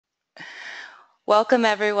Welcome,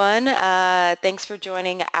 everyone. Thanks for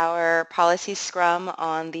joining our Policy Scrum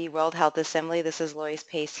on the World Health Assembly. This is Lois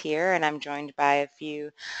Pace here, and I'm joined by a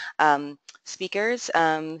few speakers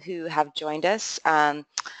who have joined us.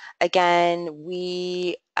 Again,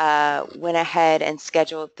 we went ahead and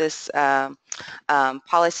scheduled this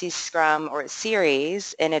Policy Scrum or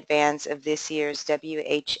series in advance of this year's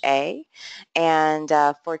WHA. And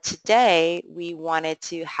for today, we wanted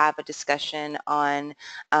to have a discussion on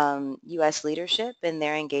U.S. leadership and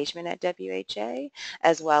their engagement at WHA,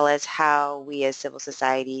 as well as how we as civil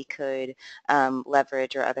society could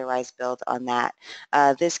leverage or otherwise build on that.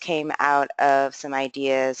 This came out of some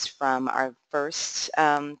ideas from our first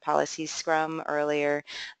Policy Scrum earlier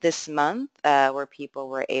this month, where people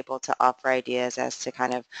were able to offer ideas as to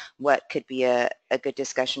kind of what could be a good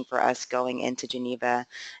discussion for us going into Geneva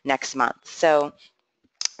next month. So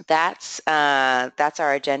that's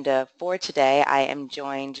our agenda for today. I am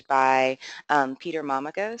joined by Peter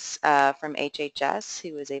Mamagos from HHS,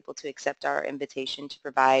 who was able to accept our invitation to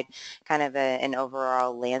provide kind of an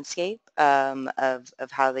overall landscape of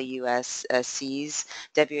how the U.S. Sees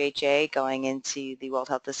WHA going into the World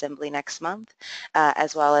Health Assembly next month,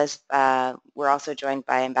 as well as we're also joined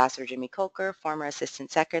by Ambassador Jimmy Colker, former Assistant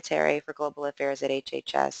Secretary for Global Affairs at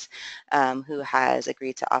HHS, who has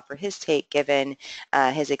agreed to offer his take given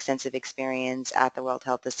his extensive experience at the World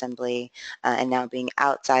Health Assembly and now being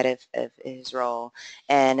outside of his role.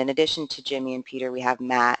 And in addition to Jimmy and Peter, we have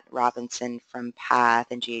Matt Robinson from PATH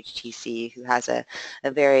and GHTC, who has a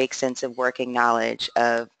very extensive working knowledge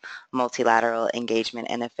of multilateral engagement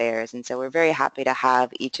and affairs. And so we're very happy to have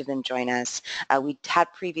each of them join us. We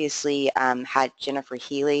had previously had Jennifer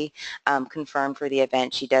Healy confirmed for the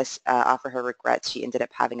event. She does offer her regrets. She ended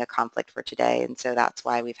up having a conflict for today, and so that's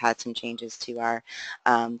why we've had some changes to our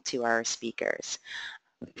speakers.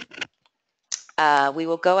 We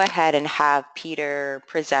will go ahead and have Peter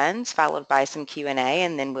present, followed by some Q&A,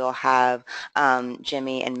 and then we'll have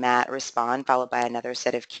Jimmy and Matt respond, followed by another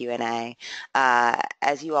set of Q&A.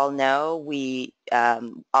 As you all know, we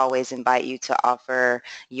always invite you to offer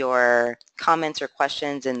your comments or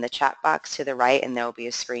questions in the chat box to the right, and there will be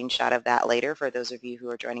a screenshot of that later for those of you who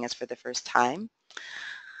are joining us for the first time.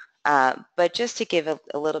 But just to give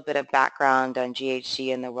a little bit of background on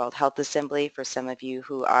GHG and the World Health Assembly for some of you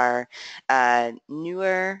who are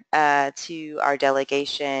newer to our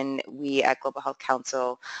delegation, we at Global Health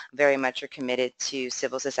Council very much are committed to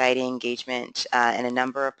civil society engagement in a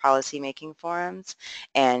number of policymaking forums,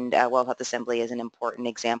 and World Health Assembly is an important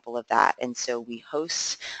example of that. And so we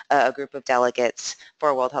host a group of delegates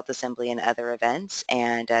for World Health Assembly and other events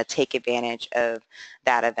and take advantage of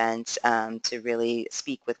that event to really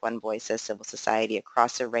speak with one voice as civil society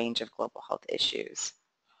across a range of global health issues.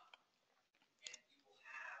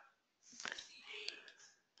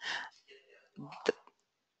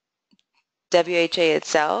 The WHA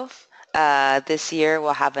itself this year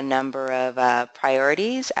will have a number of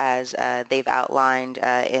priorities as they've outlined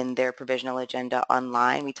in their provisional agenda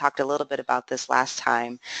online. We talked a little bit about this last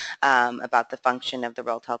time about the function of the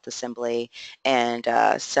World Health Assembly and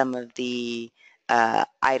some of the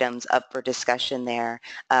items up for discussion there.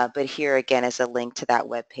 But here again is a link to that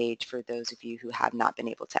webpage for those of you who have not been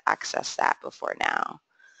able to access that before now.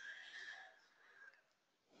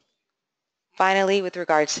 Finally, with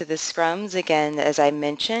regards to the scrums, again, as I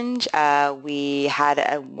mentioned, we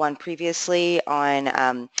had one previously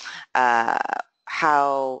on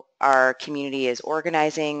how our community is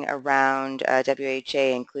organizing around WHA,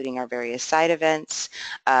 including our various side events.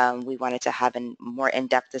 We wanted to have a more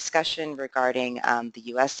in-depth discussion regarding the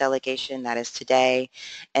U.S. delegation, that is today,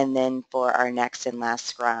 and then for our next and last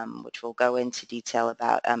scrum, which we'll go into detail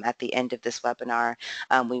about at the end of this webinar,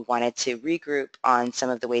 we wanted to regroup on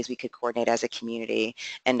some of the ways we could coordinate as a community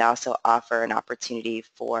and also offer an opportunity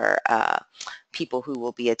for people who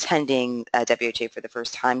will be attending WHA for the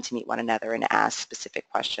first time to meet one another and ask specific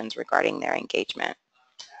questions regarding their engagement.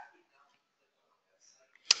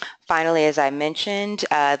 Finally, as I mentioned,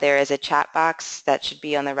 there is a chat box that should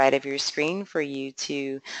be on the right of your screen for you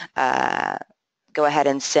to go ahead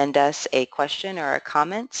and send us a question or a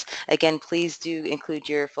comment. Again, please do include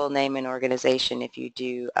your full name and organization if you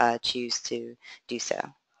do choose to do so.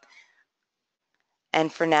 And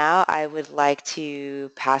for now, I would like to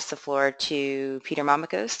pass the floor to Peter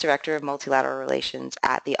Mamagos, Director of Multilateral Relations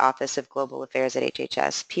at the Office of Global Affairs at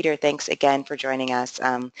HHS. Peter, thanks again for joining us.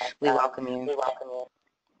 We welcome you.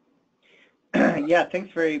 Yeah,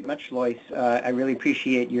 thanks very much, Lois. I really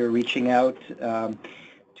appreciate your reaching out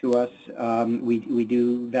to us. We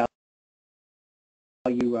do value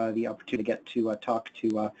the opportunity to get to talk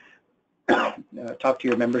to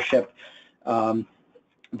your membership.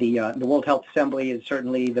 The World Health Assembly is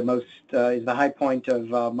certainly the most, is the high point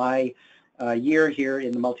of my year here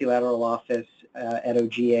in the multilateral office at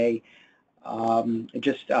WHA.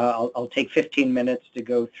 I'll take 15 minutes to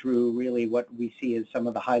go through really what we see as some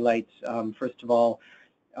of the highlights. First of all,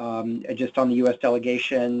 just on the U.S.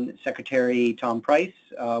 delegation, Secretary Tom Price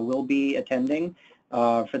will be attending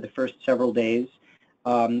for the first several days.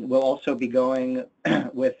 We'll also be going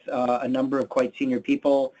with a number of quite senior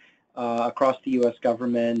people across the U.S.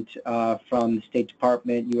 government, from the State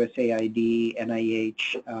Department, USAID,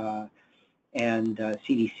 NIH, and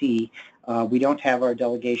CDC. We don't have our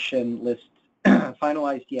delegation list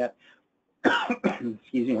finalized yet.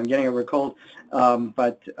 Excuse me, I'm getting over a cold,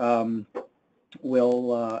 but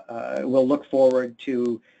we'll look forward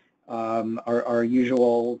to our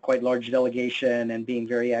usual quite large delegation and being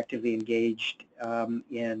very actively engaged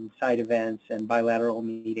in side events and bilateral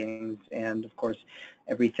meetings, and of course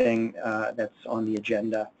everything that's on the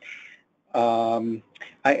agenda.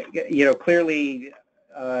 Clearly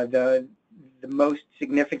the most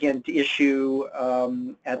significant issue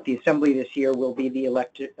at the Assembly this year will be the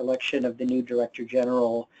election of the new Director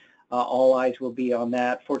General. All eyes will be on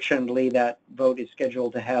that. Fortunately, that vote is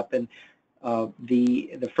scheduled to happen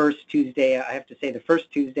the first Tuesday, I have to say the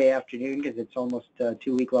first Tuesday afternoon, because it's almost a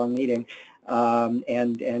 2-week-long meeting,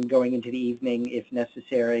 and going into the evening if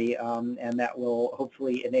necessary, and that will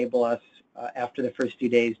hopefully enable us after the first 2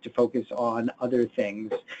 days to focus on other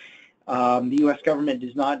things. The U.S. government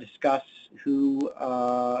does not discuss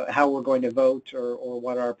how we're going to vote or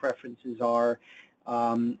what our preferences are,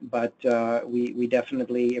 but we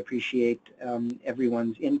definitely appreciate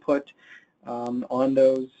everyone's input on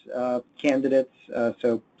those candidates,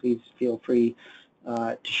 so please feel free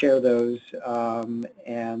to share those,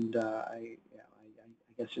 and I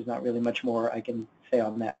guess there's not really much more I can say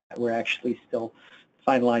on that. We're actually still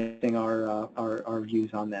finalizing our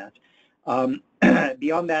views on that.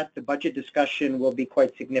 Beyond that, the budget discussion will be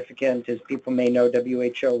quite significant. As people may know,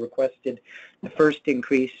 WHO requested the first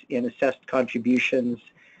increase in assessed contributions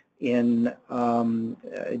in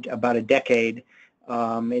about a decade.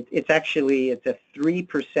 It's a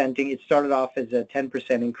 3%. It started off as a 10%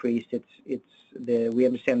 increase. We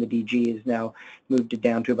understand the DG has now moved it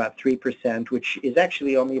down to about 3%, which is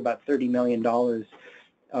actually only about $30 million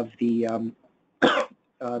of the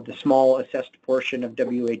small assessed portion of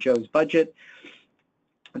WHO's budget.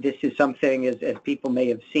 This is something, as people may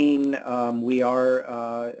have seen, we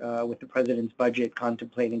are, with the President's budget,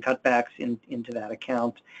 contemplating cutbacks into that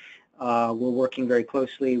account. We're working very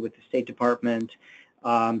closely with the State Department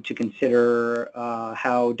to consider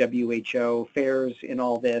how WHO fares in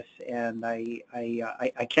all this, and I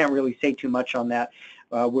can't really say too much on that.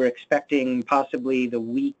 We're expecting possibly the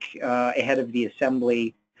week ahead of the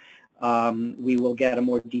Assembly we will get a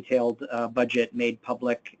more detailed budget made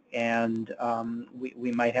public, and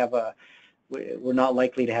we might have we're not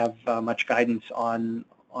likely to have much guidance on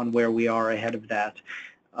where we are ahead of that.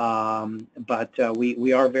 But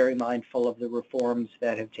we are very mindful of the reforms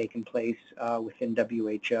that have taken place within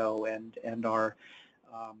WHO and are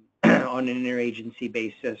on an interagency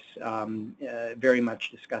basis very much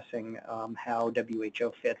discussing how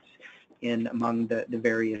WHO fits in among the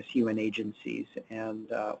various UN agencies, and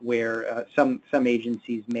where some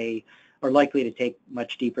agencies are likely to take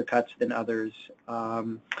much deeper cuts than others.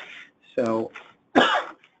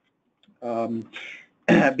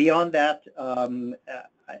 Beyond that,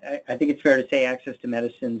 I think it's fair to say access to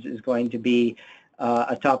medicines is going to be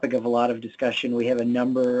a topic of a lot of discussion. We have a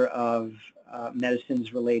number of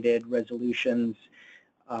medicines-related resolutions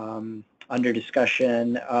under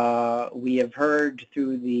discussion. We have heard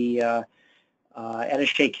through the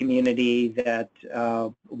NHA community that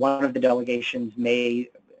one of the delegations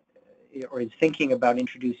is thinking about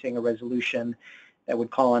introducing a resolution that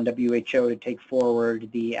would call on WHO to take forward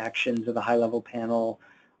the actions of the high-level panel,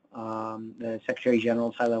 the Secretary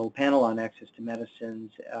General's high-level panel on access to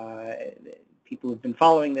medicines. People who've been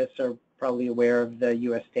following this are probably aware of the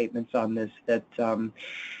U.S. statements on this, that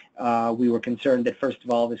we were concerned that, first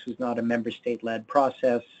of all, this was not a member state-led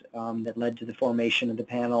process that led to the formation of the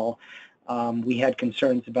panel. We had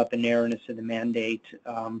concerns about the narrowness of the mandate.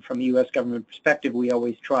 From a U.S. government perspective, we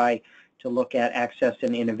always try to look at access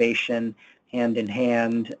and innovation hand in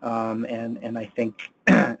hand, and I think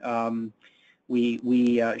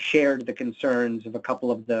we shared the concerns of a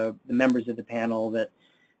couple of the members of the panel that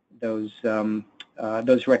those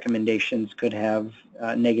recommendations could have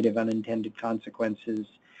negative unintended consequences.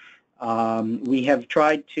 We have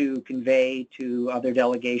tried to convey to other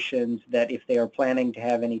delegations that if they are planning to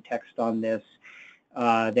have any text on this,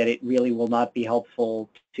 that it really will not be helpful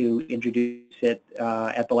to introduce it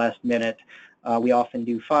at the last minute. We often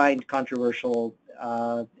do find controversial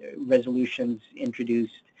resolutions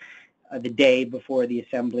introduced the day before the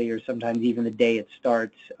assembly, or sometimes even the day it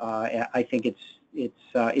starts. I think it's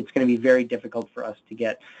going to be very difficult for us to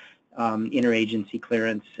get interagency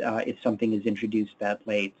clearance if something is introduced that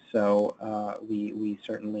late. So we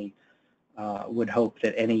certainly would hope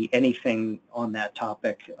that anything on that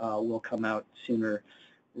topic will come out sooner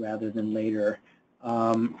rather than later.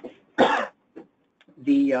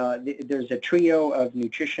 There's a trio of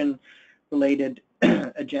nutrition-related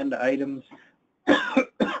agenda items.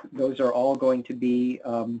 Those are all going to be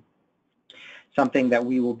something that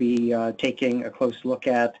we will be taking a close look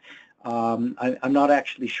at. I'm not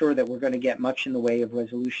actually sure that we're going to get much in the way of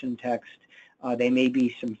resolution text. They may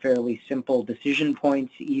be some fairly simple decision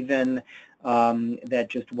points even that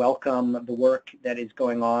just welcome the work that is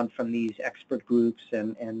going on from these expert groups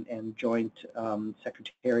and joint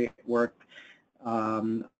secretariat work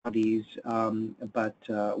on these, but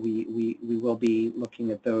we will be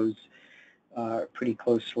looking at those pretty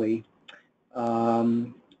closely.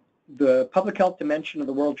 The public health dimension of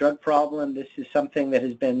the world drug problem, this is something that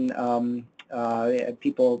has been,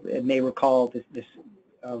 people may recall this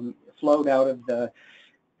flowed out of the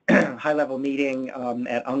high-level meeting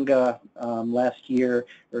at UNGA last year,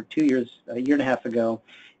 or 2 years, a year and a half ago,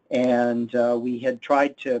 and we had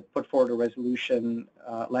tried to put forward a resolution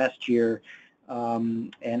last year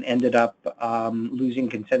and ended up losing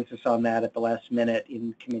consensus on that at the last minute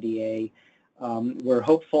in Committee A. We're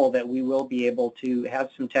hopeful that we will be able to have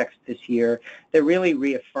some text this year that really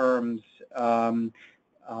reaffirms WHO's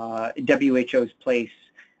place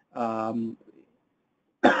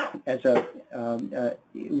as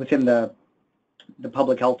within the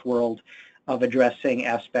public health world of addressing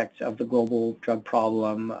aspects of the global drug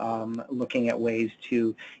problem, looking at ways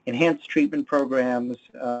to enhance treatment programs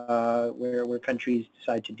where countries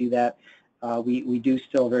decide to do that. We do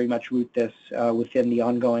still very much root this within the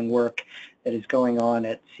ongoing work that is going on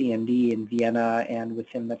at CND in Vienna and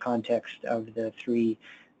within the context of the 3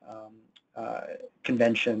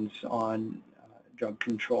 conventions on drug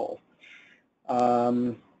control.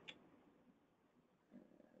 Just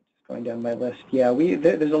going down my list, yeah,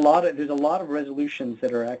 there's a lot of resolutions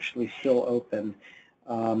that are actually still open.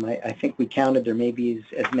 I think we counted there may be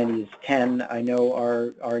as many as 10. I know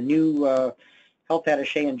our new health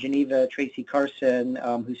attaché in Geneva, Tracy Carson,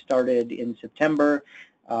 who started in September,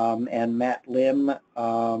 and Matt Lim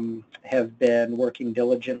have been working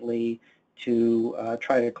diligently to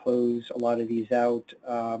try to close a lot of these out.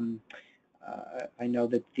 I know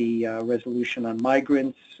that the resolution on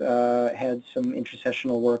migrants had some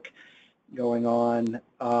intercessional work going on.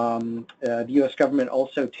 The U.S. government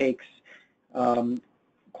also takes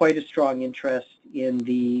quite a strong interest in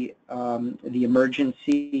the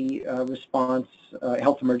emergency response,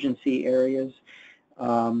 health emergency areas.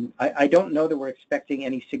 I don't know that we're expecting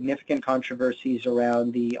any significant controversies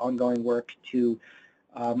around the ongoing work to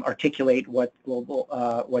articulate what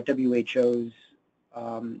WHO's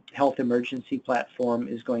health emergency platform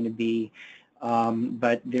is going to be,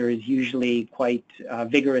 but there is usually quite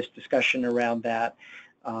vigorous discussion around that,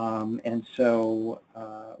 and so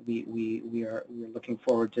we're looking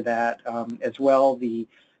forward to that as well. The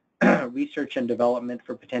research and development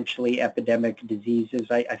for potentially epidemic diseases,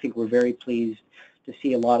 I think we're very pleased to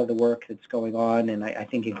see a lot of the work that's going on, and I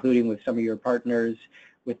think including with some of your partners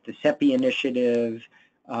with the CEPI initiative,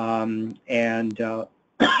 and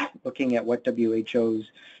looking at what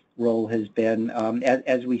WHO's role has been.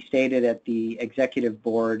 As we stated at the executive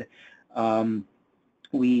board,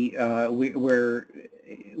 we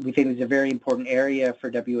think it's a very important area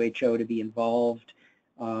for WHO to be involved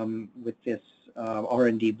with this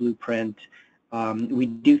R&D blueprint. We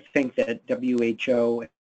do think that WHO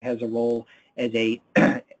has a role as a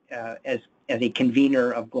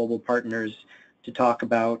convener of global partners to talk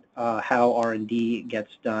about how R&D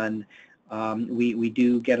gets done. We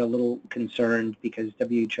do get a little concerned because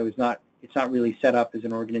WHO is not really set up as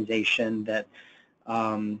an organization that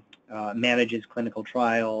manages clinical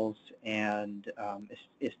trials and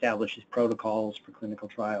establishes protocols for clinical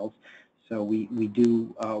trials. So we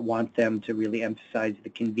do want them to really emphasize the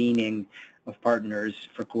convening of partners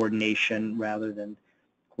for coordination rather than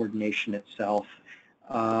coordination itself.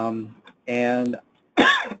 And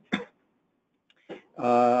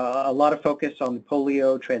a lot of focus on the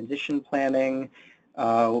polio transition planning.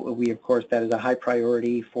 Of course, that is a high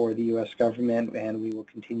priority for the U.S. government, and we will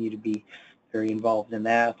continue to be very involved in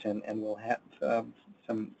that, and we'll have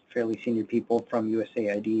some fairly senior people from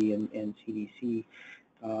USAID and CDC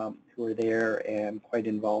who are there and quite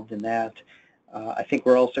involved in that. I think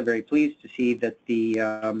we're also very pleased to see that the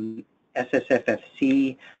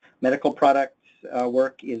SSFFC medical products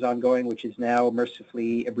work is ongoing, which is now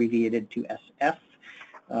mercifully abbreviated to SF,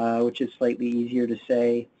 which is slightly easier to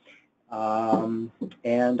say.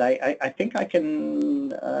 And I think I can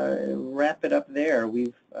wrap it up there.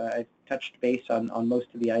 We've touched base on most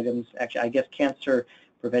of the items. Actually, I guess cancer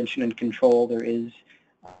prevention and control, there is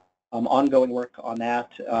ongoing work on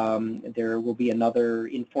that. There will be another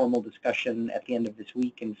informal discussion at the end of this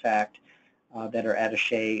week, in fact, that our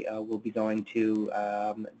attaché will be going to.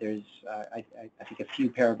 There's, I think, a few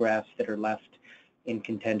paragraphs that are left in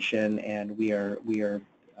contention, and we are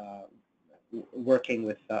working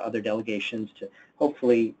with other delegations to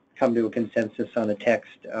hopefully come to a consensus on a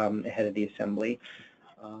text ahead of the assembly.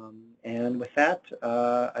 And with that,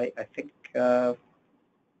 I think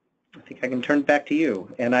I can turn it back to you.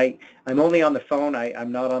 And I'm only on the phone.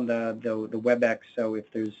 I'm not on the WebEx. So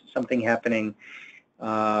if there's something happening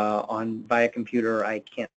via computer, I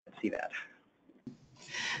can't see that.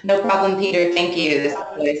 No problem, Peter. Thank you. This is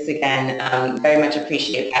Joyce again. Very much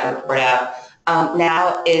appreciate that report out.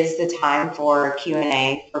 Now is the time for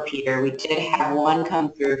Q&A for Peter. We did have one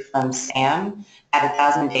come through from Sam at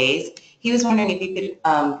 1,000 days. He was wondering if you could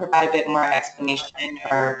provide a bit more explanation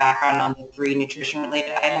or background on the 3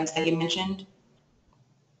 nutrition-related items that you mentioned.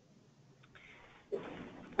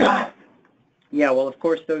 Yeah, well, of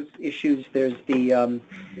course, those issues. There's the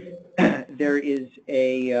there is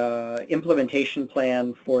a implementation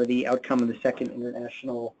plan for the outcome of the 2nd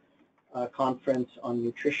International Conference on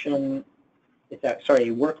Nutrition.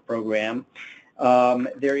 A work program.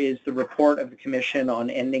 There is the report of the Commission on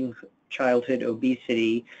Ending Childhood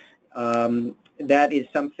Obesity. That is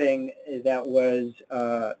something that was,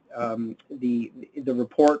 the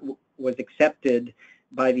report was accepted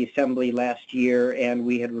by the Assembly last year, and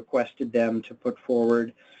we had requested them to put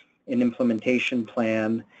forward an implementation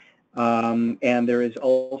plan. And there is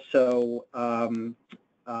also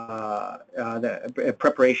the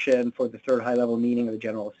preparation for the 3rd high-level meeting of the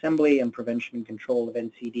General Assembly and prevention and control of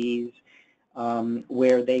NCDs,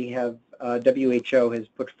 where they have, WHO has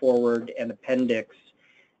put forward an appendix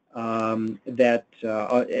that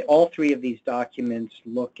all 3 of these documents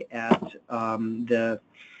look at the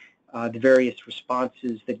various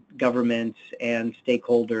responses that governments and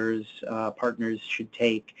stakeholders, partners should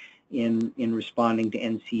take in responding to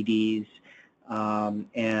NCDs.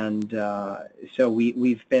 So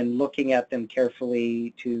we've been looking at them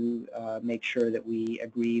carefully to make sure that we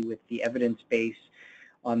agree with the evidence base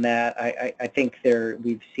on that. I think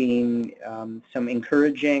we've seen some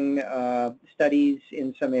encouraging studies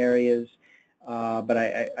in some areas, but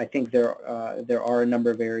I think there are a number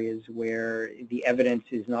of areas where the evidence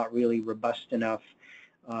is not really robust enough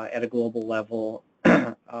at a global level.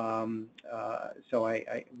 So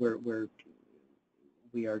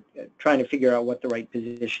we are trying to figure out what the right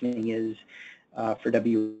positioning is for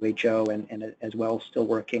WHO, and as well still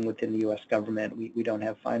working within the U.S. government. We don't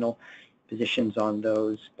have final positions on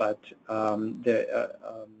those, but a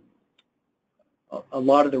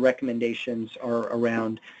lot of the recommendations are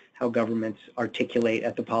around how governments articulate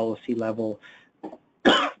at the policy level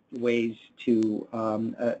ways to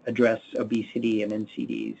address obesity and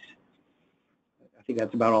NCDs. I think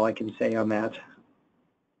that's about all I can say on that.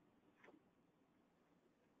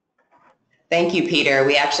 Thank you, Peter.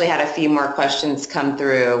 We actually had a few more questions come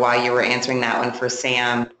through while you were answering that one for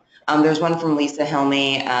Sam. There's one from Lisa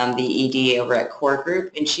Helmy, the ED over at Core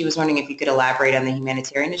Group, and she was wondering if you could elaborate on the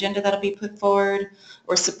humanitarian agenda that'll be put forward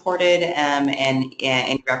or supported, and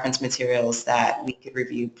any reference materials that we could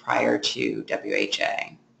review prior to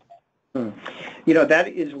WHA. You know, that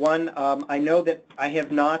is one. I know that I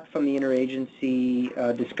have not, from the interagency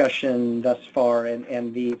discussion thus far, and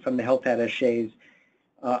from the health attachés,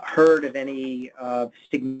 heard of any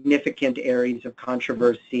significant areas of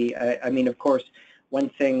controversy. I mean, of course, one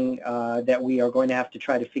thing that we are going to have to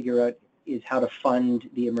try to figure out is how to fund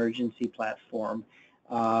the emergency platform,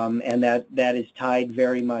 and that is tied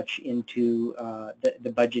very much into the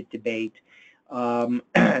budget debate.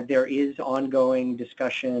 There is ongoing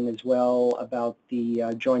discussion as well about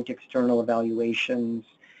the joint external evaluations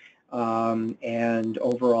and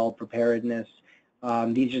overall preparedness.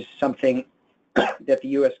 These are something that the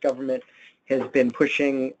U.S. government has been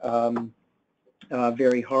pushing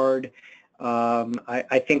very hard.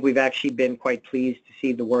 I think we've actually been quite pleased to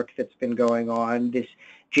see the work that's been going on. This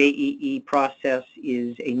JEE process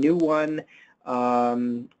is a new one.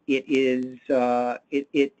 It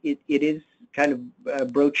is kind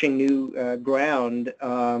of broaching new ground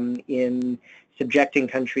in subjecting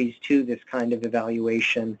countries to this kind of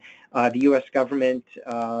evaluation. The U.S. government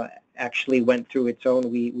actually went through its own.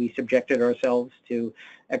 We subjected ourselves to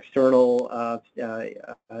external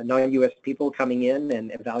non-U.S. people coming in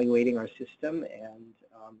and evaluating our system,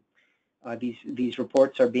 and these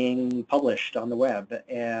reports are being published on the web.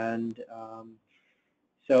 And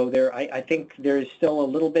so I think there's still a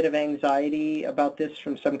little bit of anxiety about this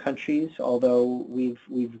from some countries, although we've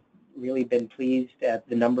really been pleased at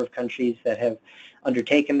the number of countries that have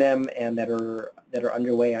undertaken them and that are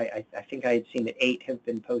underway. I think I had seen that 8 have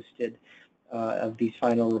been posted of these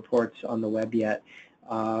final reports on the web yet.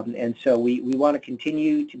 And so we want to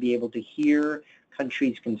continue to be able to hear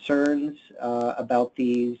countries' concerns about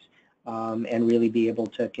these and really be able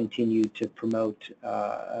to continue to promote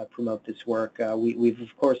this work. We've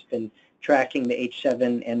of course been tracking the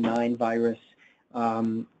H7N9 virus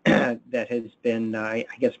that has been, I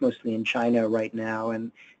guess, mostly in China right now,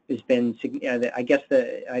 and there's been, I guess,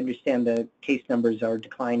 I understand the case numbers are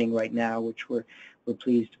declining right now, which we're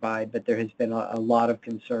pleased by, but there has been a lot of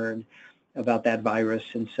concern about that virus,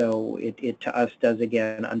 and so it to us does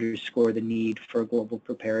again underscore the need for global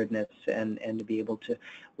preparedness and to be able to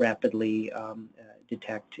rapidly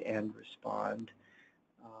detect and respond.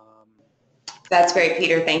 That's great,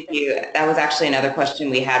 Peter. Thank you. That was actually another question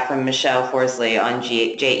we had from Michelle Forsley on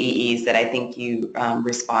JEEs that I think you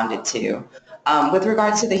responded to. With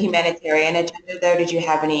regards to the humanitarian agenda, though, did you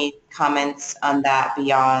have any comments on that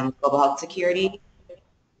beyond global health security?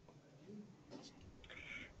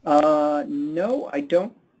 No, I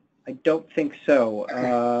don't think so.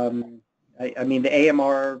 Okay. I mean, the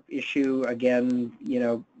AMR issue, again,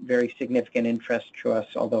 very significant interest to us,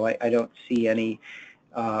 although I don't see any,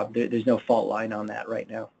 there's no fault line on that right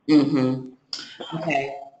now. Mm-hmm.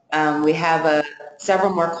 Okay. We have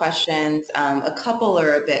several more questions. A couple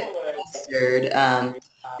are a bit clustered.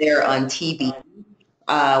 They're on TB.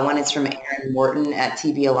 One is from Aaron Morton at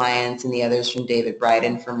TB Alliance, and the other is from David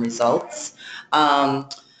Bryden from Results.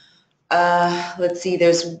 Let's see,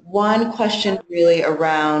 there's one question really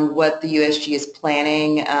around what the USG is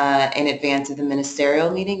planning in advance of the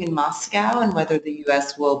ministerial meeting in Moscow and whether the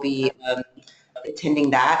U.S. will be attending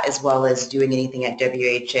that as well as doing anything at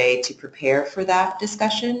WHA to prepare for that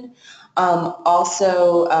discussion.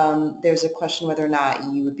 Also, there's a question whether or not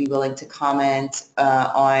you would be willing to comment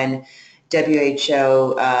on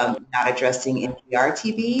WHO not addressing NPR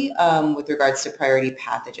TB with regards to priority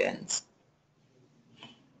pathogens.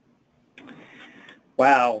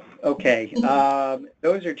 Wow. Okay.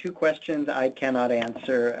 Those are two questions I cannot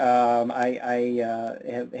answer.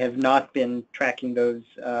 I have not been tracking those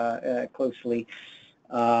closely.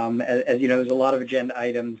 As you know, there's a lot of agenda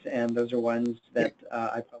items, and those are ones that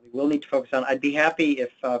I probably will need to focus on. I'd be happy if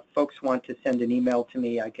folks want to send an email to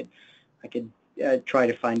me. I could try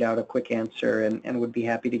to find out a quick answer, and would be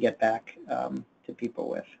happy to get back to people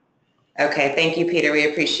with. Okay, thank you, Peter.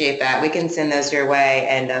 We appreciate that. We can send those your way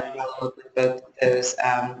and follow up with both of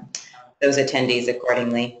those attendees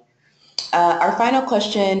accordingly. Our final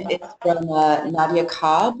question is from Nadia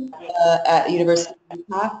Cobb at University of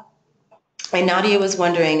Utah. And Nadia was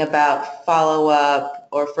wondering about follow-up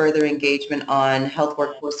or further engagement on Health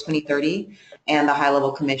Workforce 2030 and the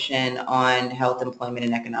High-Level Commission on Health, Employment,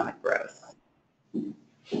 and Economic Growth.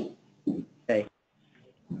 Okay.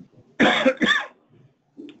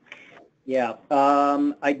 Yeah,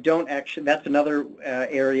 I don't actually, that's another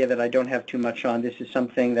area that I don't have too much on. This is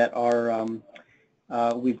something that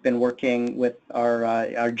we've been working with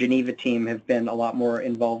our Geneva team have been a lot more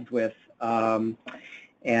involved with.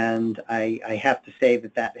 And I have to say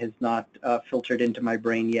that has not filtered into my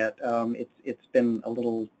brain yet. It's been a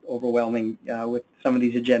little overwhelming with some of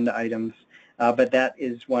these agenda items, but that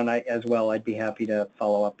is one as well I'd be happy to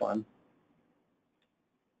follow up on.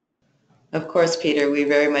 Of course, Peter, we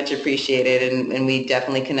very much appreciate it, and we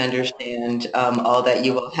definitely can understand all that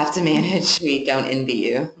you will have to manage. We don't envy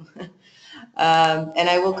you. And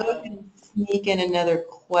I will go ahead and sneak in another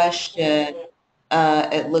question.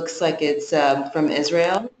 It looks like it's from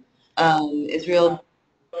Israel. Israel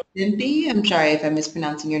Dimpi, I'm sorry if I'm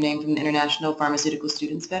mispronouncing your name, from the International Pharmaceutical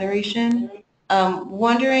Students Federation.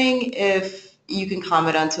 Wondering if you can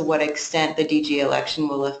comment on to what extent the DG election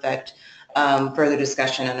will affect further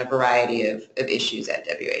discussion on a variety of issues at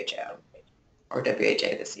WHO or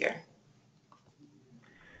WHA this year.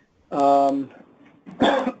 Well,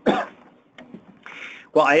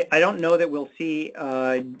 I don't know that we'll see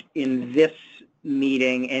in this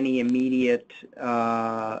meeting any immediate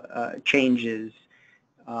changes.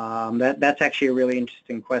 That's actually a really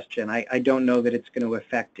interesting question. I don't know that it's going to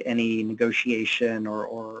affect any negotiation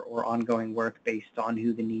or ongoing work based on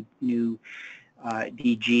who the new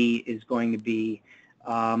DG is going to be.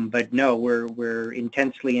 But no, we're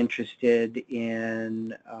intensely interested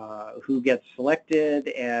in who gets selected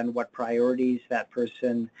and what priorities that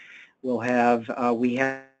person will have. We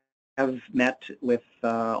have met with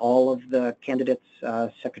all of the candidates.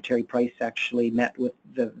 Secretary Price actually met with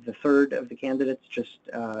the third of the candidates just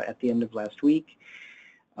at the end of last week.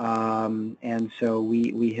 And so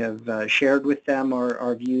we have shared with them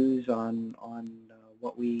our views on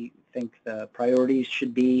what we think the priorities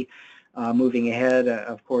should be moving ahead.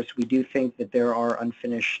 Of course, we do think that there are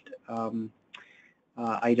unfinished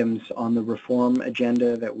items on the reform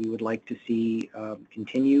agenda that we would like to see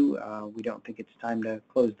continue. We don't think it's time to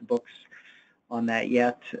close the books on that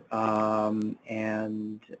yet.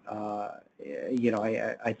 You know,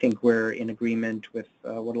 I think we're in agreement with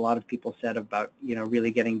what a lot of people said about, you know, really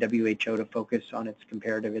getting WHO to focus on its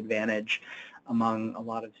comparative advantage among a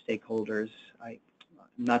lot of stakeholders. I'm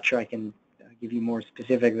not sure I can give you more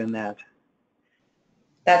specific than that.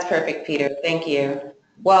 That's perfect, Peter. Thank you.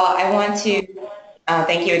 Well, I want to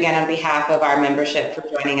thank you again on behalf of our membership for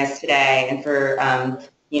joining us today and for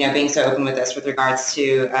you know, being so open with us with regards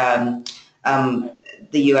to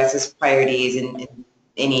the U.S.'s priorities and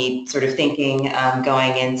any sort of thinking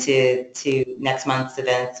going into next month's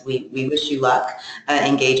events. We wish you luck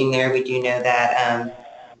engaging there. We do know that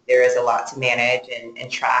there is a lot to manage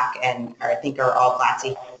and track, and I think are all glad to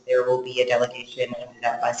hear that there will be a delegation headed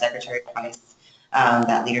up by Secretary Price.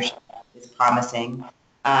 That leadership is promising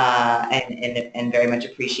and very much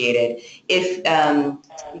appreciated. If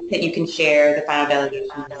you can share the final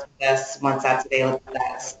delegation with us once that's available,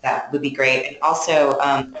 that would be great. And also,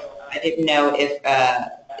 I didn't know if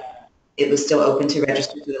it was still open to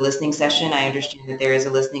register for the listening session. I understand that there is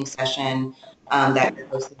a listening session that you're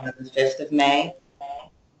hosting on the 5th of May.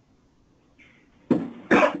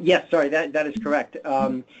 Yes, sorry, that is correct.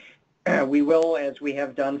 We will, as we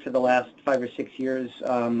have done for the last 5 or 6 years,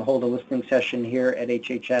 hold a listening session here at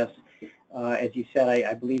HHS. As you said,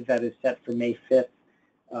 I believe that is set for May 5th.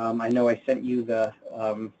 I know I sent you the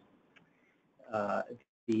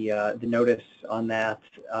notice on that.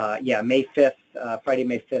 Yeah, May 5th, Friday,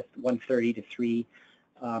 May 5th, 1:30 to 3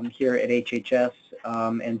 here at HHS.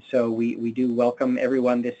 And so we do welcome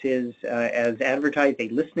everyone. This is, as advertised, a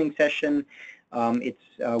listening session.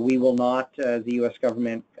 We will not, the U.S.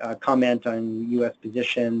 government, comment on U.S.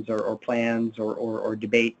 positions or plans or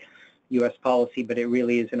debate U.S. policy, but it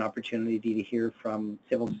really is an opportunity to hear from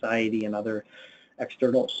civil society and other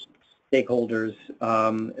external stakeholders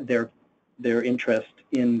their interest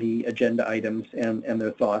in the agenda items and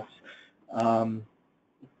their thoughts.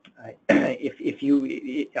 If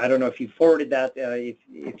you, I don't know if you forwarded that,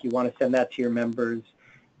 if you want to send that to your members,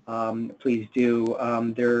 please do.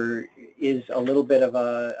 There is a little bit of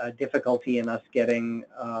a difficulty in us getting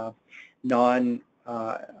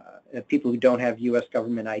people who don't have U.S.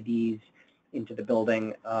 government IDs into the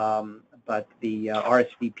building, but the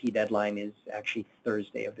RSVP deadline is actually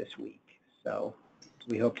Thursday of this week. So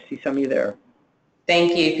we hope to see some of you there.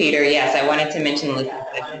 Thank you, Peter. Yes, I wanted to mention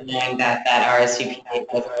knowing that RSVP date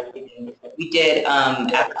was open. We did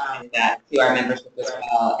advertise that to our membership as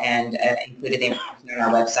well, and included the information on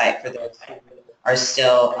our website for those who are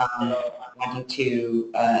still wanting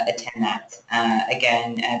to attend that.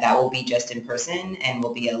 Again, that will be just in person and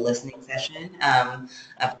will be a listening session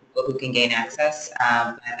for people who can gain access.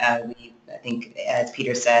 We, I think, as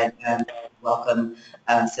Peter said, welcome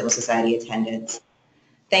civil society attendance.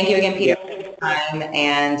 Thank you again, Peter, for your time.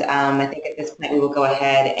 And I think at this point we will go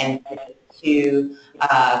ahead and pivot to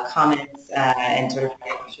comments and sort of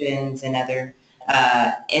reactions and other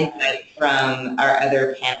insight from our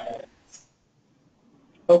other panelists.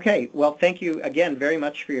 Okay, well, thank you again very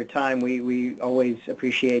much for your time. We always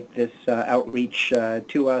appreciate this outreach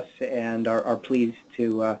to us and are pleased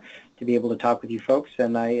to be able to talk with you folks.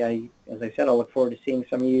 And as I said, I'll look forward to seeing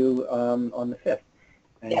some of you on the 5th.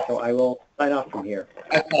 And yes. So I will sign off from here.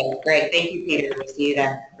 Okay, great. Thank you, Peter. We'll see you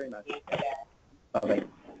then. Very much. Bye-bye.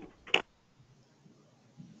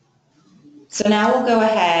 So now we'll go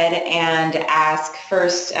ahead and ask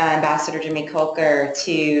first Ambassador Jimmy Colker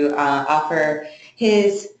to offer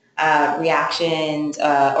his reactions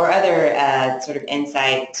or other sort of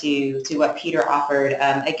insight to what Peter offered.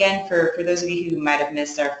 Again, for those of you who might have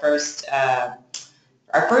missed our first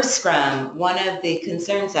scrum, one of the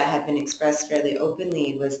concerns that had been expressed fairly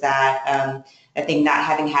openly was that I think not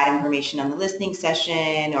having had information on the listening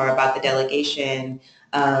session or about the delegation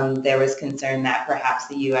There was concern that perhaps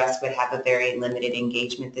the U.S. would have a very limited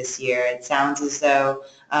engagement this year. It sounds as though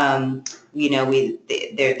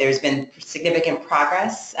there's been significant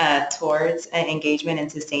progress towards engagement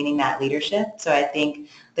and sustaining that leadership. So I think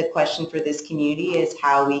the question for this community is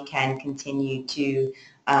how we can continue to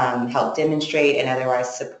help demonstrate and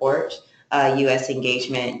otherwise support U.S.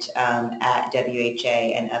 engagement at WHA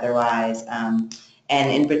and otherwise. And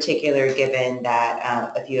in particular, given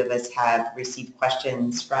that a few of us have received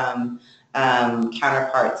questions from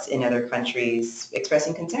counterparts in other countries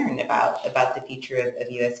expressing concern about the future of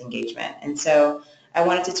U.S. engagement. And so I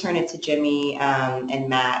wanted to turn it to Jimmy and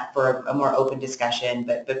Matt for a more open discussion,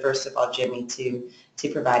 but first of all, Jimmy, to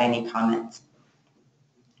provide any comments.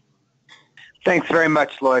 Thanks very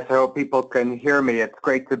much, Lois. I hope people can hear me. It's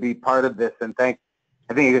great to be part of this, and I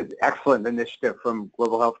think it's an excellent initiative from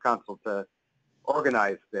Global Health Council to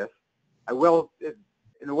organize this. I will,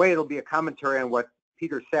 in a way, it'll be a commentary on what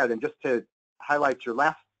Peter said, and just to highlight your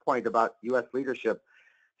last point about U.S. leadership,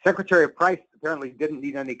 Secretary Price apparently didn't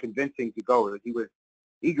need any convincing to go. He was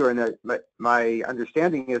eager, and my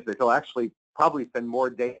understanding is that he'll actually probably spend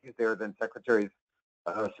more days there than Secretaries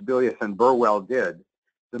Sebelius and Burwell did.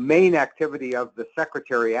 The main activity of the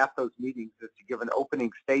Secretary at those meetings is to give an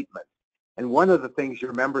opening statement. And one of the things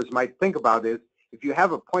your members might think about is, if you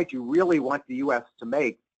have a point you really want the U.S. to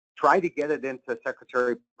make, try to get it into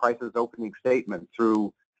Secretary Price's opening statement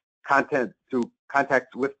through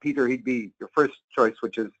contact with Peter. He'd be your first choice,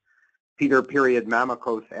 which is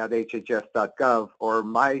peter.mamikos@hhs.gov, or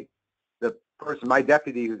my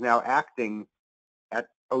deputy who's now acting at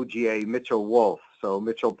OGA, Mitchell Wolfe. So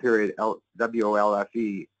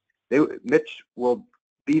Mitchell.WOLFE. Mitch will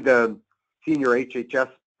be the senior HHS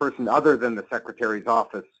person other than the Secretary's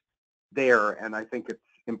office there, and I think it's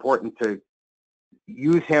important to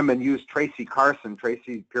use him and use Tracy Carson.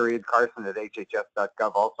 Tracy.Carson at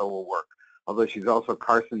hhs.gov also will work, although she's also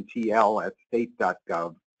Carson TL at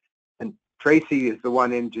state.gov. And Tracy is the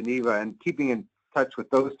one in Geneva, and keeping in touch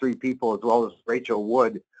with those three people, as well as Rachel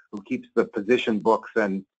Wood, who keeps the position books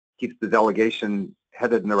and keeps the delegation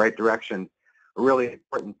headed in the right direction, are really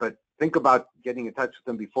important. But think about getting in touch with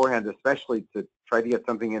them beforehand, especially to try to get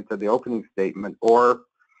something into the opening statement. Or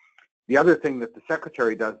the other thing that the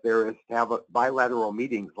Secretary does there is to have bilateral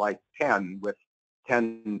meetings, like 10 with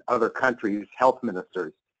 10 other countries' health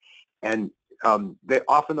ministers. And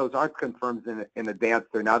often those aren't confirmed in advance.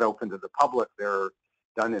 They're not open to the public. They're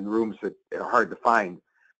done in rooms that are hard to find.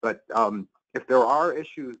 But if there are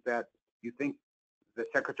issues that you think the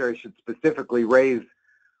Secretary should specifically raise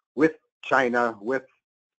with China, with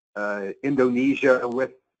Indonesia,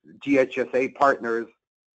 with GHSA partners,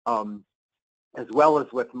 as well as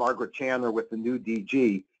with Margaret Chan or with the new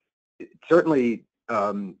DG, it's certainly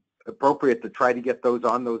appropriate to try to get those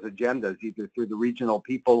on those agendas, either through the regional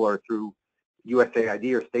people or through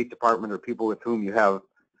USAID or State Department or people with whom you have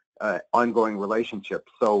ongoing relationships.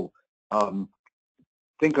 So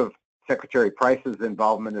think of Secretary Price's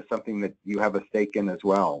involvement as something that you have a stake in as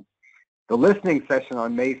well. The listening session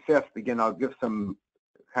on May 5th, again, I'll give some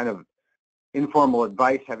kind of informal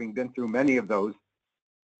advice, having been through many of those.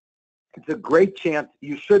 It's a great chance.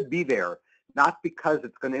 You should be there, not because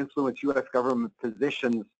it's going to influence U.S. government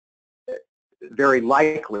positions, very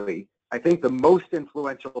likely. I think the most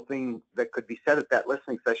influential thing that could be said at that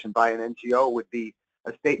listening session by an NGO would be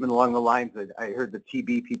a statement along the lines that I heard the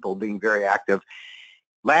TB people being very active.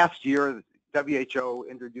 Last year, WHO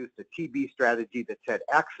introduced a TB strategy that said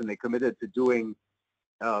X, and they committed to doing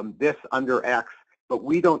this under X, but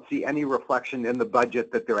we don't see any reflection in the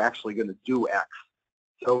budget that they're actually going to do X.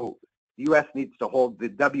 So the U.S. needs to hold the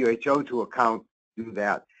WHO to account to do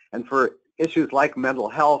that. And for issues like mental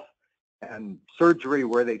health and surgery,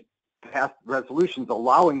 where they passed resolutions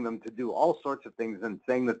allowing them to do all sorts of things and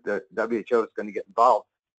saying that the WHO is going to get involved,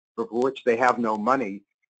 for which they have no money,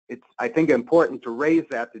 it's, I think, important to raise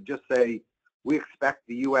that, to just say, we expect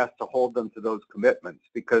the U.S. to hold them to those commitments,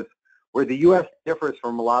 because where the U.S. differs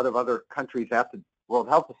from a lot of other countries at the World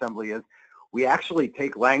Health Assembly is we actually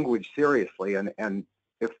take language seriously, and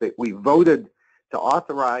if we voted to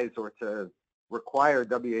authorize or to require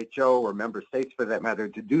WHO or member states, for that matter,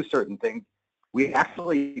 to do certain things, we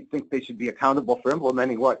actually think they should be accountable for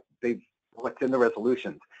implementing what's in the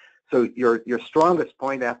resolutions. So your strongest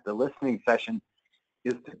point at the listening session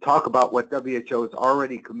is to talk about what WHO is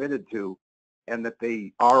already committed to, and that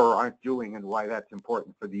they are or aren't doing, and why that's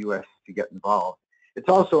important for the U.S. to get involved. It's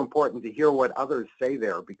also important to hear what others say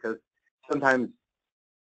there, because sometimes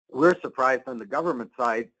we're surprised on the government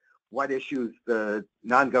side what issues the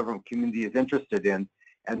non-government community is interested in,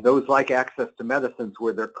 and those like access to medicines,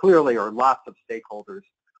 where there clearly are lots of stakeholders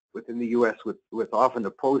within the U.S. with often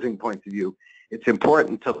opposing points of view, it's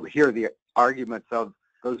important to hear the arguments of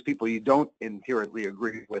those people you don't inherently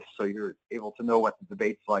agree with, so you're able to know what the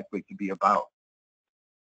debate's likely to be about.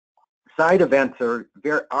 Side events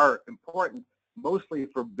are important mostly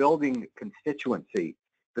for building constituency.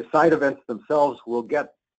 The side events themselves will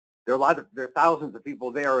get, there are thousands of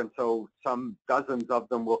people there, and so some dozens of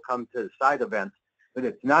them will come to side events, but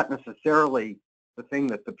it's not necessarily the thing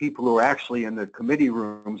that the people who are actually in the committee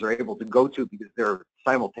rooms are able to go to because they're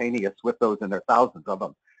simultaneous with those, and there are thousands of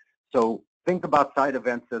them. So think about side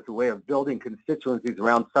events as a way of building constituencies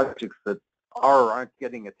around subjects that are or aren't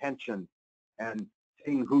getting attention and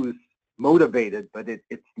seeing who's motivated, but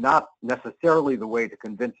it's not necessarily the way to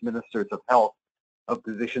convince ministers of health of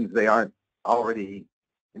positions they aren't already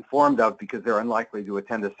informed of, because they're unlikely to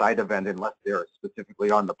attend a side event unless they're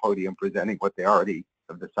specifically on the podium presenting what they already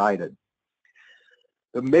have decided.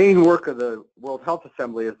 The main work of the World Health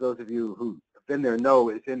Assembly, as those of you who have been there know,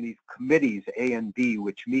 is in these committees A and B,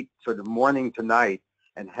 which meet sort of morning to night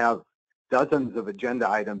and have dozens of agenda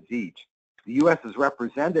items each. The U.S. is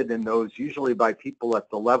represented in those usually by people at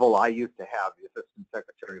the level I used to have, the Assistant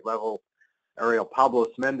Secretary level. Ariel Pablos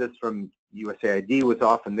Mendes from USAID was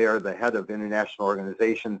often there. The head of international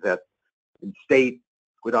organizations in state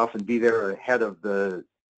would often be there. The head of the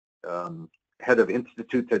head of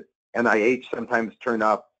institutes at NIH sometimes turn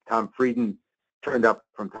up. Tom Frieden turned up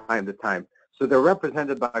from time to time. So they're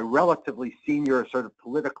represented by relatively senior, sort of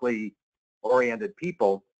politically oriented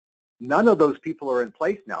people. None of those people are in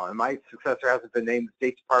place now, and my successor hasn't been named. The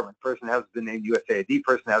State Department person hasn't been named. USAID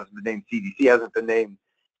person hasn't been named. CDC hasn't been named.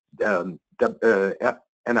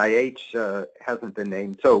 NIH hasn't been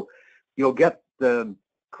named. So you'll get the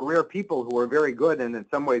career people who are very good, and in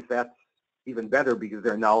some ways that's even better because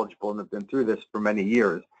they're knowledgeable and have been through this for many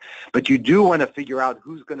years. But you do want to figure out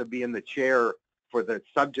who's going to be in the chair for the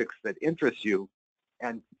subjects that interest you,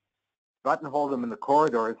 and buttonhole them in the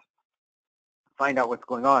corridors, find out what's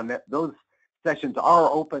going on. Those sessions are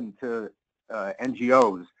open to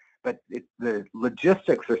NGOs, but the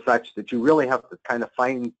logistics are such that you really have to kind of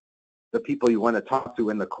find the people you want to talk to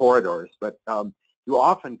in the corridors. But you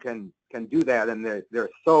often can do that, and they're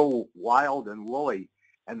so wild and woolly,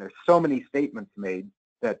 and there's so many statements made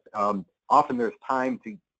that often there's time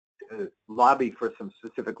to lobby for some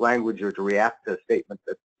specific language or to react to a statement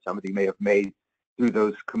that somebody may have made through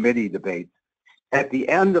those committee debates. At the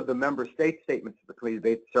end of the member state statements of the committee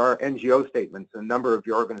debates, there are NGO statements. A number of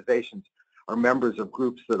your organizations are members of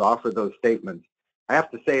groups that offer those statements. I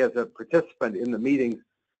have to say, as a participant in the meetings,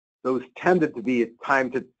 those tended to be a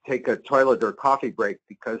time to take a toilet or coffee break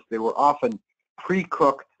because they were often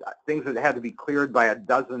pre-cooked, things that had to be cleared by a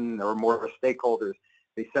dozen or more stakeholders.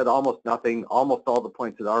 They said almost nothing. Almost all the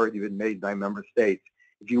points had already been made by member states.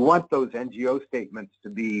 If you want those NGO statements to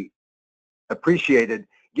be appreciated,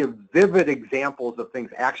 give vivid examples of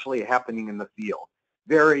things actually happening in the field.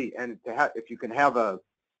 If you can have a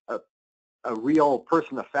real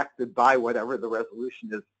person affected by whatever the resolution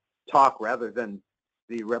is talk rather than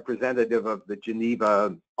the representative of the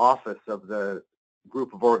Geneva office of the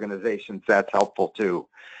group of organizations, that's helpful too.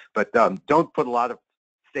 But don't put a lot of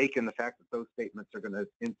stake in the fact that those statements are going to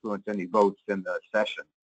influence any votes in the session.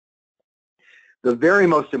 The very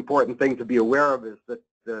most important thing to be aware of is that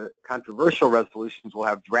the controversial resolutions will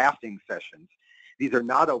have drafting sessions. These are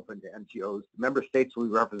not open to NGOs. Member states will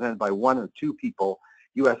be represented by one or two people.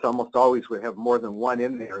 U.S. almost always would have more than one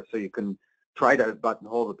in there, so you can try to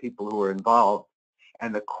buttonhole the people who are involved.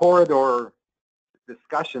 And the corridor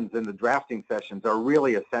discussions in the drafting sessions are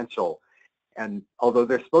really essential. And although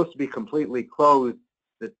they're supposed to be completely closed,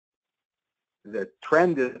 the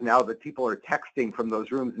trend is now that people are texting from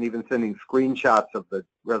those rooms and even sending screenshots of the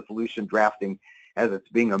resolution drafting as it's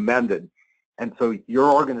being amended. And so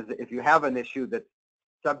your organization, if you have an issue that's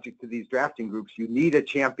subject to these drafting groups, you need a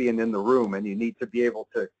champion in the room, and you need to be able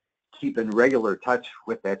to keep in regular touch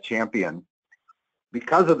with that champion.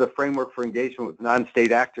 Because of the framework for engagement with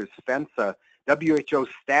non-state actors, FENSA, WHO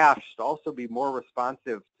staff should also be more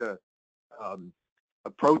responsive to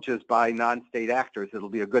approaches by non-state actors. It'll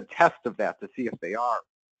be a good test of that to see if they are.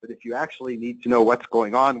 But if you actually need to know what's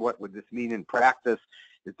going on, what would this mean in practice,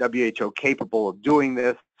 is WHO capable of doing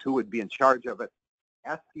this, who would be in charge of it,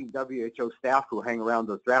 asking WHO staff who hang around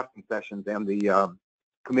those drafting sessions and the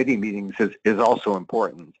committee meetings is also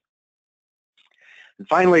important. And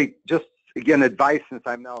finally, just again, advice, since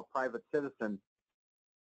I'm now a private citizen,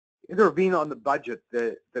 intervene on the budget.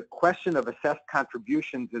 The question of assessed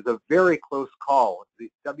contributions is a very close call. The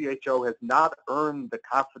WHO has not earned the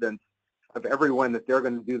confidence of everyone that they're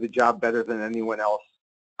going to do the job better than anyone else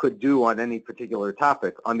could do on any particular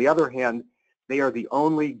topic. On the other hand, They are the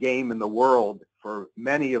only game in the world for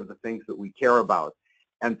many of the things that we care about.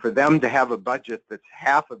 And for them to have a budget that's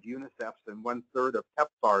half of UNICEF's and 1/3 of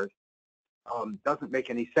PEPFAR's doesn't make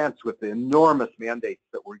any sense with the enormous mandates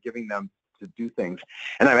that we're giving them to do things.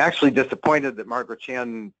 And I'm actually disappointed that Margaret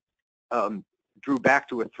Chan drew back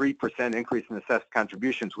to a 3% increase in assessed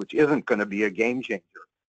contributions, which isn't going to be a game changer.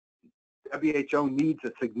 WHO needs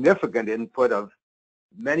a significant input of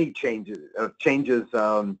many changes,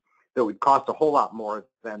 that would cost a whole lot more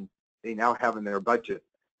than they now have in their budget.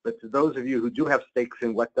 But to those of you who do have stakes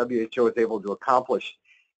in what WHO is able to accomplish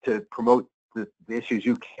to promote the issues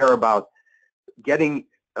you care about, getting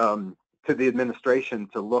to the administration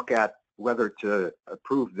to look at whether to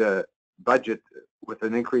approve the budget with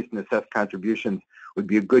an increase in assessed contributions would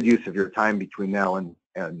be a good use of your time between now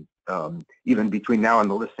and even between now and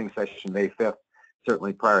the listing session May 5th,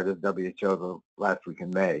 certainly prior to the WHO the last week in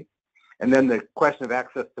May. And then the question of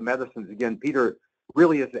access to medicines, again, Peter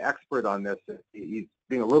really is the expert on this. He's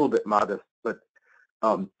being a little bit modest, but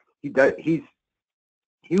he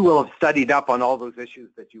will have studied up on all those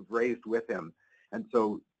issues that you've raised with him. And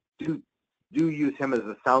so do use him as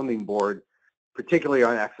a sounding board, particularly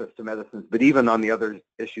on access to medicines, but even on the other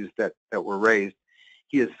issues that were raised.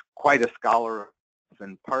 He is quite a scholar,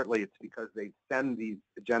 and partly it's because they send these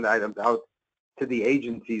agenda items out to the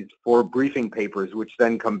agencies for briefing papers, which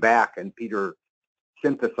then come back and Peter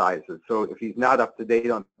synthesizes. So if he's not up to date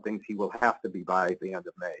on things, he will have to be by the end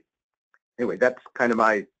of May. Anyway, that's kind of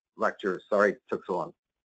my lecture. Sorry it took so long.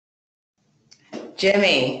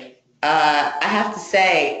 Jimmy, I have to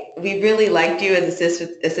say, we really liked you as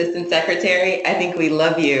Assistant Secretary. I think we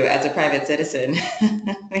love you as a private citizen.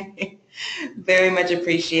 Very much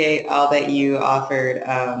appreciate all that you offered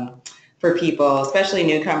for people, especially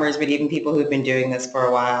newcomers, but even people who've been doing this for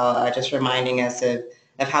a while, just reminding us of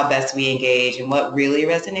how best we engage and what really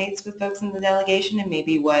resonates with folks in the delegation and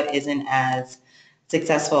maybe what isn't as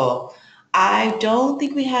successful. I don't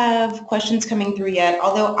think we have questions coming through yet,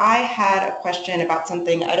 although I had a question about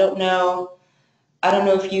something. I don't know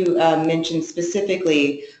if you mentioned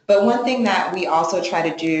specifically, but one thing that we also try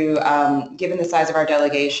to do, given the size of our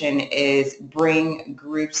delegation, is bring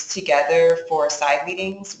groups together for side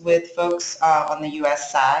meetings with folks on the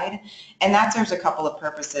U.S. side. And that serves a couple of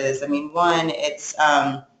purposes. I mean, one, it's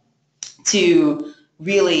to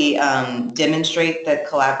really demonstrate the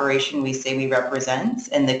collaboration we say we represent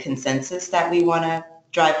and the consensus that we want to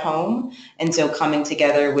drive home. And so coming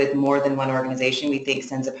together with more than one organization, we think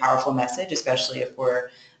sends a powerful message, especially if we're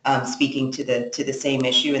speaking to the same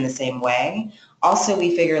issue in the same way. Also,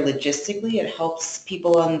 we figure logistically, it helps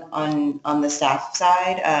people on the staff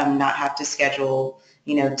side not have to schedule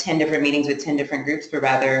 10 different meetings with 10 different groups, but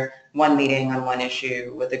rather one meeting on one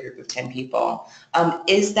issue with a group of 10 people.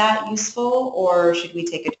 Is that useful, or should we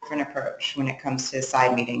take a different approach when it comes to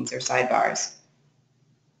side meetings or sidebars?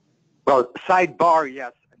 Well, sidebar,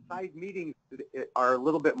 yes. Side meetings are a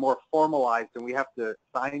little bit more formalized, and we have to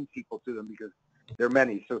assign people to them because there are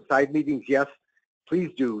many. So side meetings, yes, please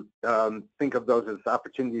do think of those as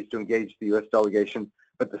opportunities to engage the U.S. delegation.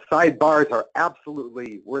 But the sidebars are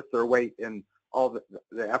absolutely worth their weight in all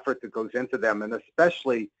the effort that goes into them, and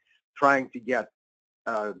especially trying to get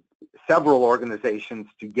several organizations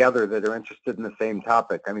together that are interested in the same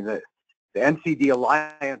topic. I mean, the NCD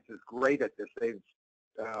Alliance is great at this.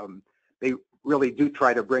 They really do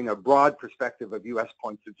try to bring a broad perspective of U.S.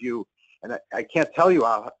 points of view, and I can't tell you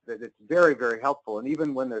how that it's very, very helpful. And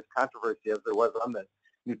even when there's controversy, as there was on the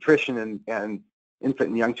nutrition and infant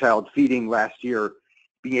and young child feeding last year,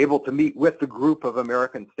 being able to meet with the group of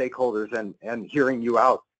American stakeholders and hearing you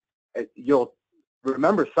out, you'll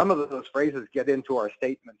remember some of those phrases get into our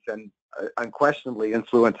statements and unquestionably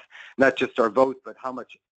influence not just our vote, but how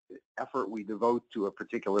much effort we devote to a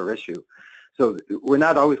particular issue. So we're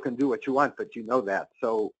not always going to do what you want, but you know that.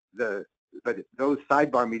 So but those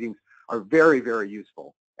sidebar meetings are very, very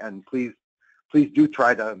useful. And please do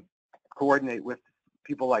try to coordinate with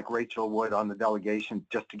people like Rachel Wood on the delegation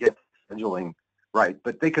just to get scheduling right.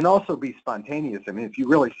 But they can also be spontaneous. I mean, if you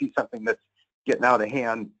really see something that's getting out of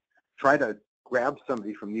hand, try to grab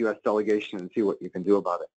somebody from the U.S. delegation and see what you can do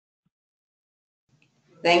about it.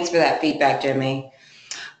 Thanks for that feedback, Jimmy.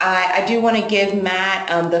 I do want to give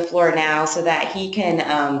Matt the floor now so that he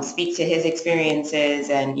can speak to his experiences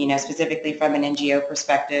and, specifically from an NGO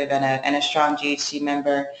perspective and a strong GHG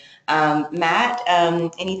member. Matt,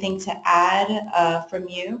 anything to add from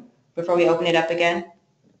you before we open it up again?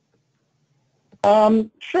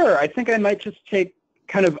 Sure. I think I might just take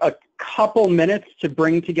kind of a couple minutes to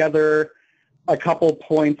bring together a couple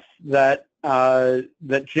points that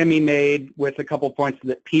that Jimmy made with a couple points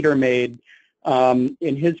that Peter made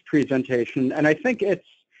in his presentation, and I think it's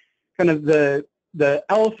kind of the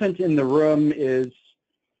elephant in the room is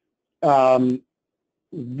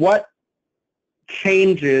what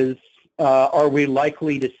changes are we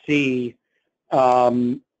likely to see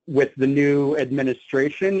with the new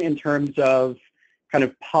administration in terms of kind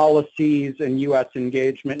of policies and U.S.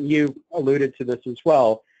 engagement? And you alluded to this as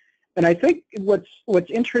well. And I think what's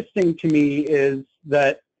interesting to me is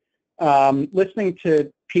that listening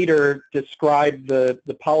to Peter describe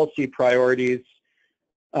the policy priorities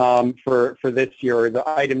for this year, or the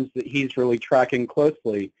items that he's really tracking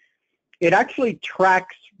closely, it actually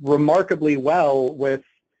tracks remarkably well with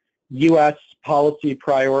U.S. policy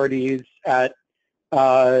priorities at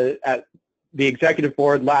the executive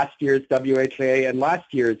board, last year's WHA, and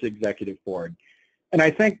last year's executive board. And I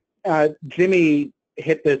think Jimmy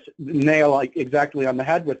hit this nail exactly on the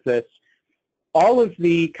head with this. All of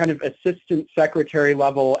the kind of assistant secretary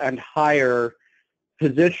level and higher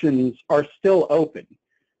positions are still open.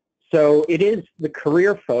 So it is the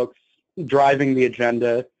career folks driving the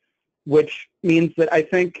agenda, which means that I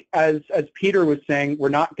think, as Peter was saying, we're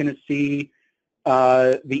not going to see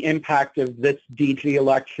the impact of this DG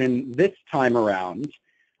election this time around.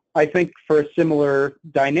 I think for a similar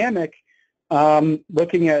dynamic,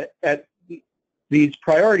 looking at these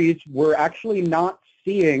priorities, we're actually not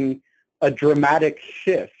seeing a dramatic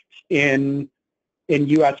shift in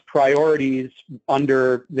U.S. priorities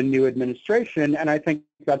under the new administration, and I think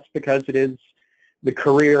that's because it is the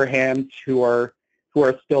career hands who are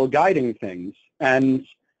still guiding things. And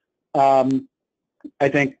I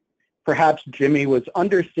think perhaps Jimmy was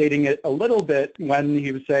understating it a little bit when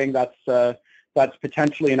he was saying that's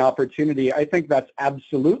potentially an opportunity. I think that's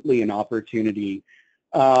absolutely an opportunity,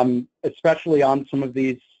 especially on some of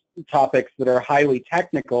these topics that are highly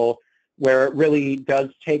technical, where it really does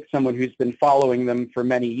take someone who's been following them for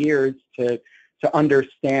many years to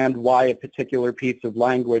understand why a particular piece of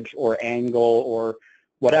language or angle or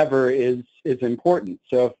whatever is important.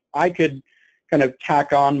 So if I could kind of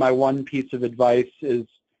tack on my one piece of advice, is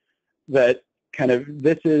that kind of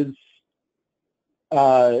this is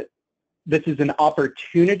an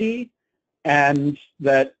opportunity, and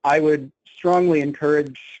that I would strongly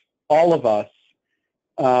encourage all of us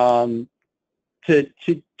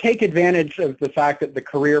to take advantage of the fact that the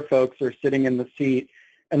career folks are sitting in the seat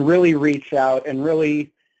and really reach out and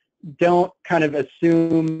really don't kind of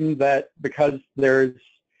assume that because there's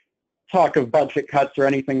talk of budget cuts or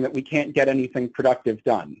anything that we can't get anything productive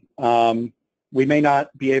done. We may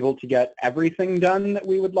not be able to get everything done that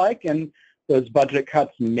we would like, and those budget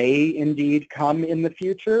cuts may indeed come in the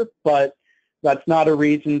future, but that's not a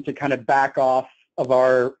reason to kind of back off of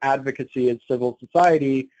our advocacy as civil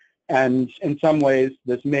society. And in some ways,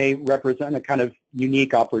 this may represent a kind of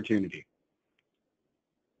unique opportunity.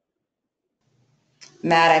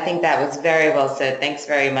 Matt, I think that was very well said. Thanks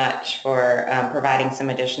very much for providing some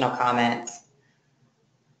additional comments.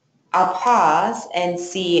 I'll pause and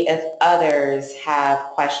see if others have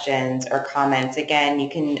questions or comments. Again, you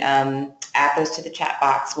can add those to the chat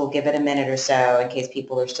box. We'll give it a minute or so in case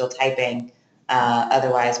people are still typing.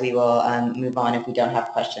 Otherwise, we will move on if we don't have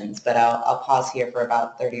questions. But I'll pause here for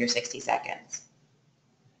about 30 or 60 seconds.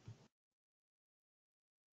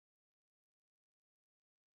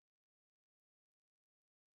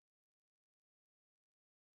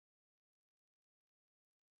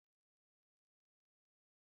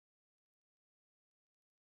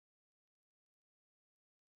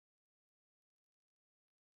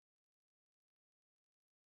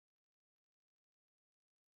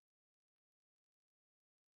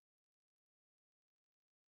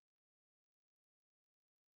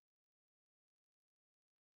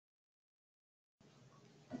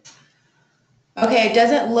 Okay, it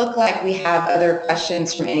doesn't look like we have other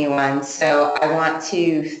questions from anyone, so I want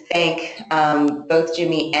to thank both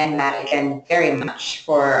Jimmy and Matt again very much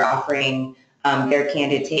for offering their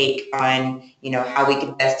candid take on, how we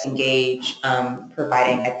could best engage,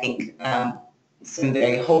 providing, I think, some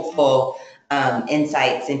very hopeful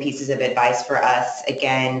insights and pieces of advice for us.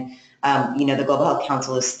 Again, the Global Health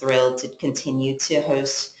Council is thrilled to continue to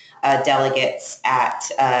host delegates at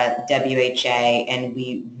WHA, and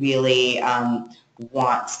we really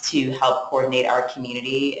want to help coordinate our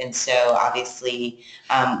community. And so obviously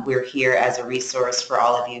we're here as a resource for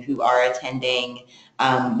all of you who are attending.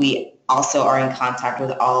 We also are in contact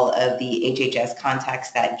with all of the HHS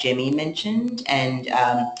contacts that Jimmy mentioned, and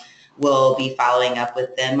we'll be following up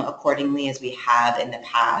with them accordingly as we have in the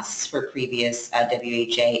past for previous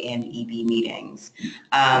WHA and EB meetings.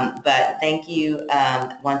 But thank you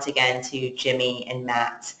once again to Jimmy and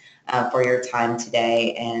Matt for your time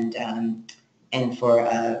today, and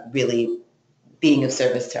for really being of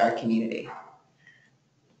service to our community.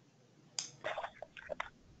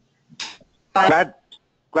 Glad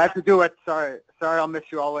to do it. Sorry I'll miss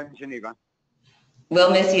you all in Geneva.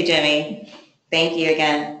 We'll miss you, Jimmy. Thank you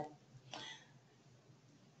again.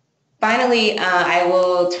 Finally, I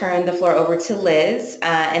will turn the floor over to Liz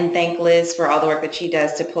and thank Liz for all the work that she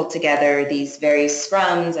does to pull together these various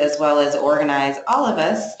scrums as well as organize all of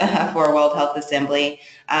us for World Health Assembly.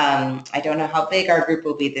 I don't know how big our group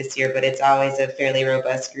will be this year, but it's always a fairly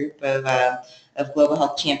robust group of global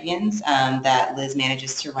health champions that Liz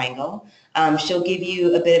manages to wrangle. She'll give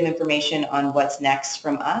you a bit of information on what's next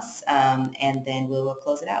from us, and then we will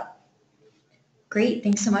close it out. Great,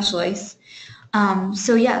 thanks so much, Lois.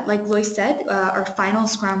 So yeah, like Lois said, our final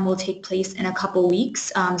scrum will take place in a couple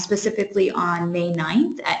weeks, specifically on May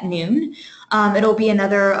 9th at noon. It'll be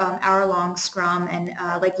another hour-long scrum, and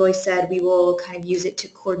like Lois said, we will kind of use it to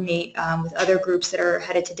coordinate with other groups that are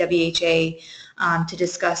headed to WHA to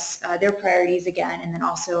discuss their priorities again, and then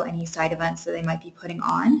also any side events that they might be putting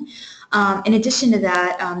on. In addition to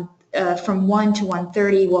that, from 1 to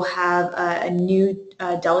 1:30, we'll have a new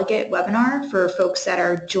delegate webinar for folks that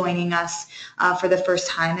are joining us for the first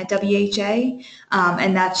time at WHA,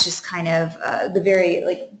 and that's just kind of the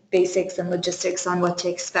very basics and logistics on what to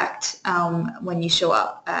expect when you show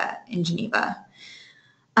up in Geneva.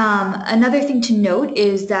 Another thing to note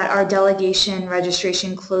is that our delegation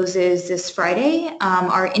registration closes this Friday.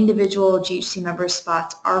 Our individual GHC member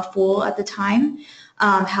spots are full at the time.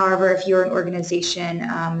 However, if you're an organization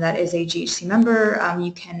that is a GHC member,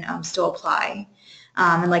 you can still apply.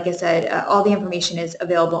 And like I said, all the information is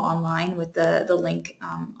available online with the link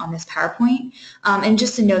on this PowerPoint. And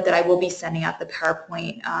just to note that I will be sending out the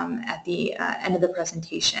PowerPoint at the end of the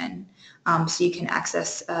presentation, so you can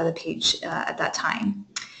access the page at that time.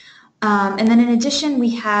 And then in addition, we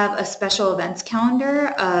have a special events calendar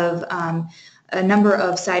of a number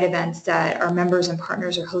of side events that our members and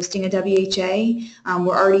partners are hosting at WHA.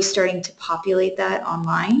 We're already starting to populate that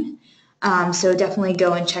online. So definitely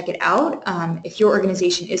go and check it out. If your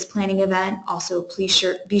organization is planning an event, also please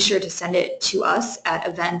be sure to send it to us at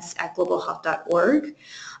events@globalhealth.org.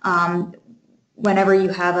 Whenever you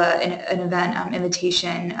have an event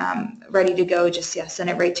invitation ready to go, just send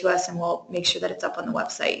it right to us and we'll make sure that it's up on the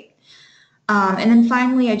website. And then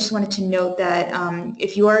finally, I just wanted to note that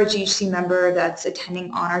if you are a GHC member that's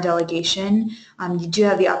attending on our delegation, you do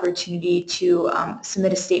have the opportunity to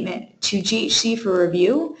submit a statement to GHC for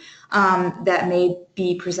review that may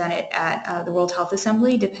be presented at the World Health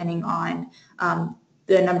Assembly, depending on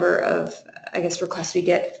the number of, requests we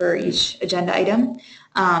get for each agenda item.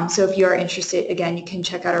 So if you are interested, again, you can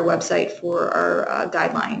check out our website for our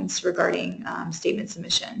guidelines regarding statement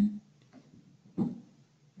submission.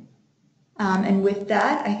 And with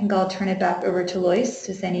that, I think I'll turn it back over to Lois.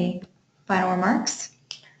 Just any final remarks?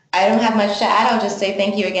 I don't have much to add. I'll just say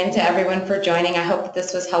thank you again to everyone for joining. I hope that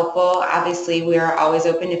this was helpful. Obviously, we are always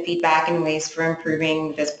open to feedback and ways for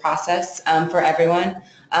improving this process for everyone.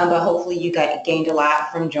 But hopefully you gained a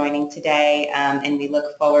lot from joining today, and we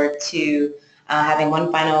look forward to having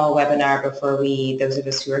one final webinar before those of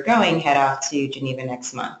us who are going, head off to Geneva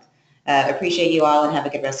next month. Appreciate you all and have a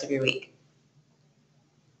good rest of your week.